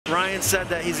Ryan said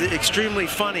that he's extremely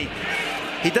funny.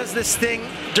 He does this thing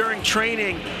during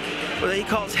training that he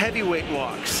calls heavyweight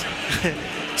walks.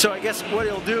 So I guess what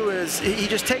he'll do is he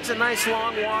just takes a nice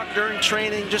long walk during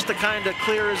training just to kind of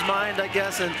clear his mind, I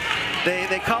guess, and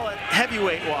they call it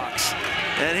heavyweight walks.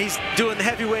 And he's doing the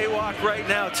heavyweight walk right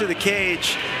now to the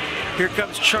cage. Here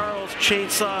comes Charles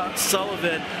Chainsaw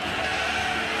Sullivan.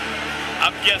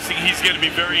 I'm guessing he's going to be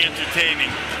very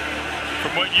entertaining.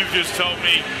 From what you've just told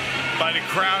me, by the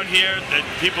crowd here, that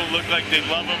people look like they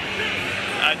love him,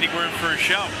 I think we're in for a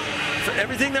show. For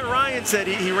everything that Ryan said,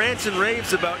 he rants and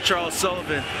raves about Charles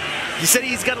Sullivan. He said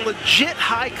he's got a legit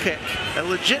high kick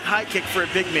for a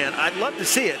big man. I'd love to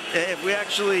see it if we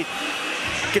actually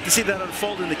get to see that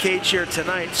unfold in the cage here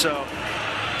tonight. So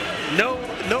no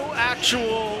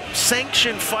actual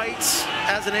sanctioned fights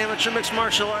as an amateur mixed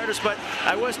martial artist, but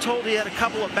I was told he had a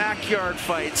couple of backyard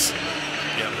fights.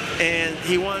 Yep. And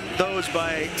he won those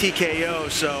by TKO.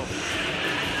 So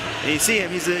you see him,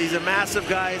 he's a massive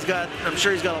guy. I'm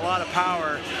sure he's got a lot of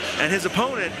power. And his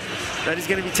opponent that he's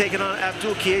going to be taking on,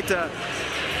 Abdul Keita,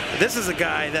 this is a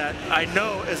guy that I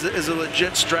know is a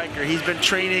legit striker. He's been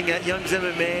training at Young's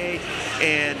MMA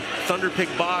and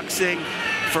Thunderpick Boxing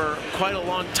for quite a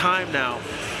long time now.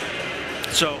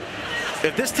 So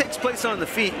if this takes place on the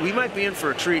feet, we might be in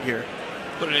for a treat here.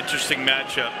 What an interesting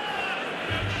matchup.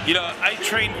 You know, I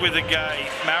trained with a guy,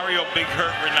 Mario Big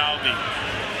Hurt Rinaldi,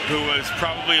 who was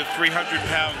probably a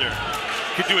 300-pounder,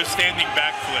 could do a standing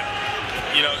backflip.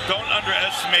 You know, don't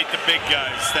underestimate the big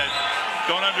guys.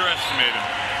 Don't underestimate him.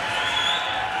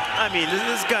 I mean,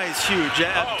 this guy's huge.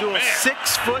 Abdul, 6'6".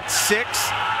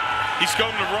 He's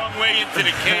going the wrong way into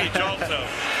the cage also.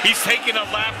 He's taking a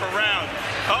lap around.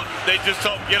 Oh, they just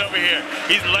told him, get over here.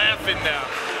 He's laughing now.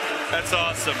 That's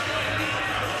awesome.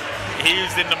 He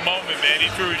was in the moment, man. He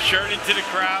threw his shirt into the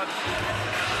crowd,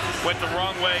 went the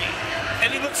wrong way,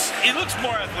 and he looks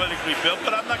more athletically built.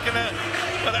 But I'm not gonna.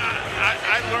 But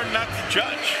I learned not to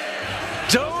judge.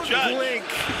 Don't blink.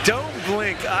 Don't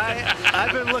blink.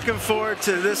 I've been looking forward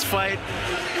to this fight.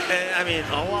 And I mean,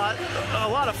 a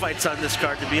lot of fights on this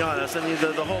card, to be honest. I mean,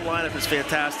 the whole lineup is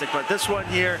fantastic. But this one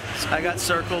here, I got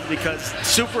circled because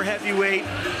super heavyweight.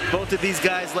 Both of these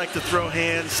guys like to throw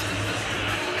hands.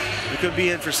 We could be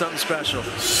in for something special.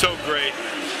 So great.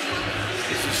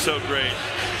 This is so great.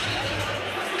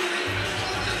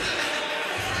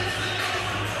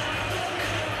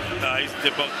 Nice.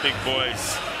 They're both big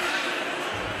boys.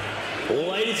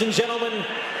 Ladies and gentlemen,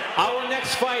 our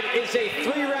next fight is a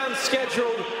 3-round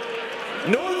scheduled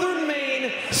Northern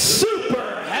Maine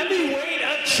super heavyweight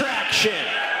attraction.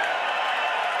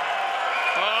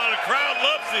 Oh, the crowd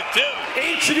loves it too.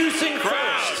 Introducing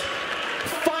first,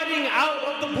 fighting out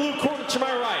of the blue corner to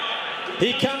my right.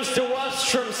 He comes to us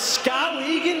from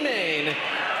Skowhegan, Maine,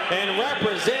 and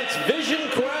represents Vision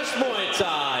Quest Muay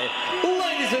Thai.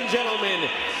 Ladies and gentlemen,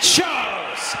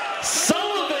 Charles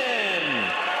Sullivan.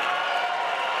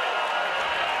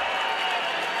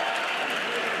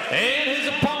 And his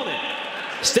opponent,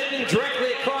 standing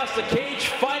directly across the cage,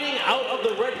 fighting out of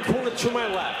the red corner to my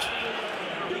left.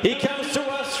 He comes to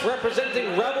us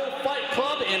representing Rebel Fight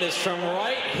Club and is from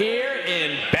right here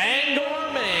in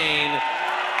Bangor, Maine,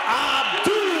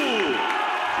 Abdul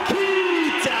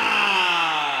Keita.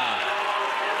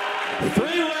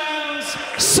 3 rounds,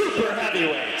 super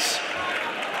heavyweights.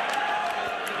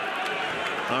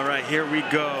 All right, here we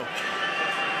go.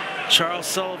 Charles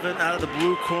Sullivan out of the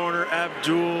blue corner,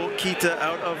 Abdul Keita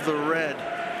out of the red.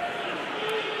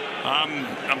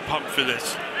 I'm pumped for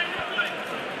this.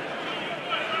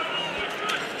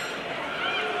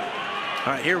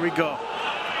 All right, here we go.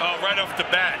 Oh, right off the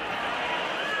bat,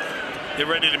 they're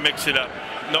ready to mix it up.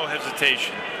 No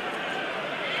hesitation.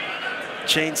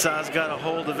 Chainsaw's got a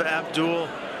hold of Abdul.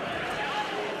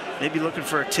 Maybe looking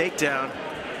for a takedown.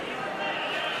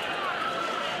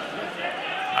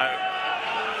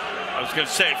 I was going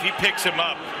to say, if he picks him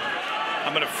up,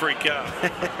 I'm going to freak out.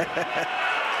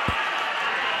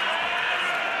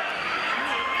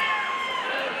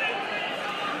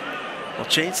 Well,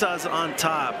 Chainsaw's on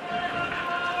top.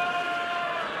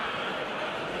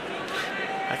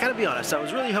 I got to be honest, I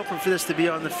was really hoping for this to be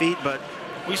on the feet, but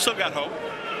we still got hope.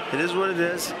 It is what it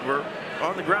is. We're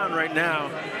on the ground right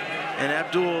now, and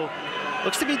Abdul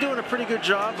looks to be doing a pretty good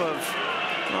job of,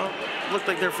 well, looked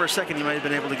like there for a second he might have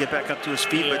been able to get back up to his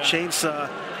feet, but Chainsaw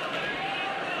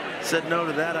said no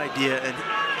to that idea, and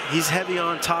he's heavy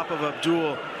on top of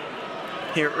Abdul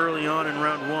here early on in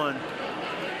round 1.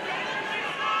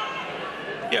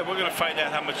 Yeah, we're going to find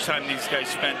out how much time these guys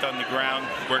spent on the ground,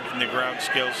 working the ground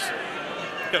skills.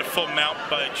 Got a full mount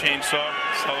by Chainsaw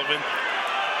Sullivan.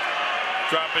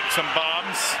 Dropping some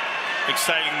bombs,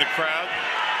 exciting the crowd.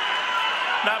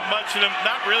 Not much of them,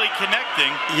 not really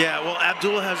connecting. Yeah, well,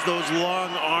 Abdul has those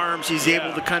long arms. He's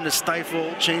able to kind of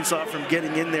stifle Chainsaw from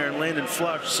getting in there and landing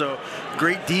flush. So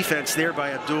great defense there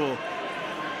by Abdul.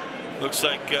 Looks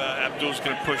like Abdul's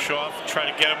going to push off, try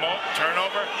to get him all,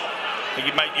 turnover. I think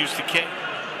he might use the kick.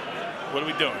 What are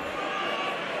we doing?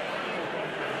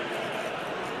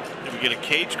 Did we get a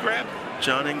cage grab?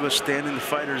 John English standing the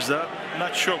fighters up. I'm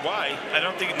not sure why. I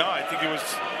don't think, no, I think it was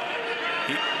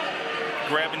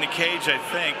grabbing the cage, I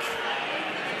think.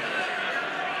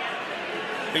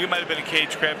 I think it might have been a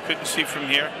cage grab, couldn't see from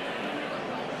here.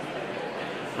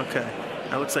 Okay,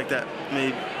 that looks like that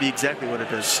may be exactly what it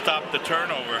is. Stopped the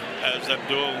turnover as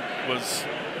Abdul was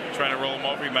trying to roll him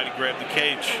over. He might have grabbed the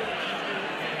cage.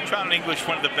 John English,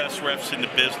 one of the best refs in the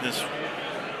business.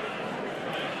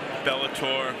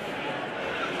 Bellator,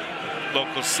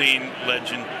 local scene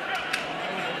legend.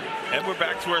 And we're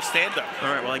back to our stand-up. All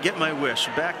right, well, I get my wish.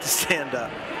 Back to stand-up.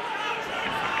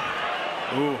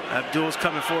 Ooh, Abdul's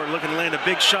coming forward, looking to land a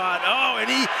big shot. Oh,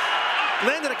 and he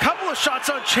landed a couple of shots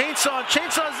on Chainsaw.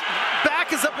 Chainsaw's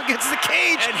back is up against the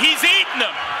cage. And he's eating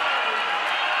them.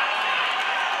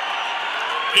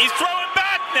 He's throwing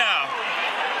back now.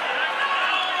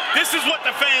 This is what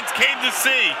the fans came to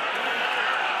see.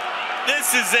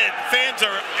 This is it. Fans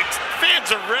are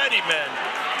ready, man.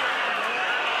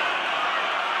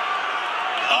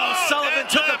 Oh, Sullivan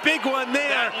took a big one there.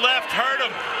 That left hurt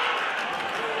him.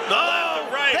 The left,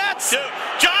 the right.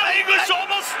 John English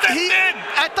almost stepped in.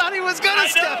 I thought he was going to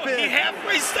step in. He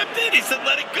halfway stepped in. He said,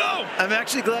 let it go. I'm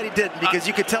actually glad he didn't, because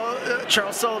you could tell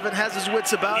Charles Sullivan has his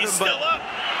wits about him. He's still up.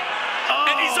 Oh,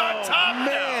 and he's on top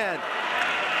man. now.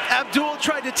 Abdul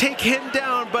tried to take him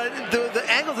down, but the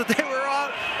angle that they were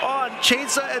on,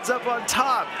 Chainsaw ends up on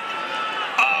top.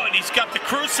 Oh, and he's got the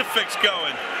crucifix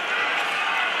going.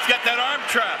 He's got that arm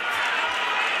trapped.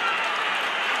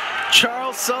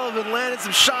 Charles Sullivan landed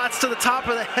some shots to the top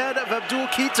of the head of Abdul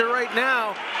Keita right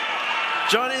now.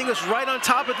 John English right on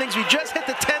top of things. We just hit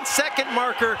the 10-second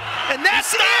marker, and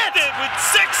that's it! With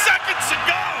 6 seconds to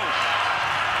go.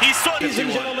 He saw. Ladies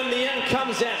and gentlemen, the end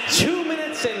comes at 2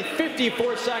 minutes and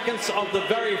 54 seconds of the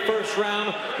very first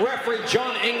round. Referee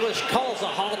John English calls a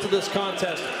halt to this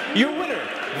contest. Your winner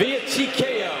via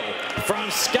TKO from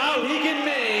Skowhegan,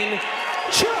 Maine,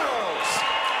 Charles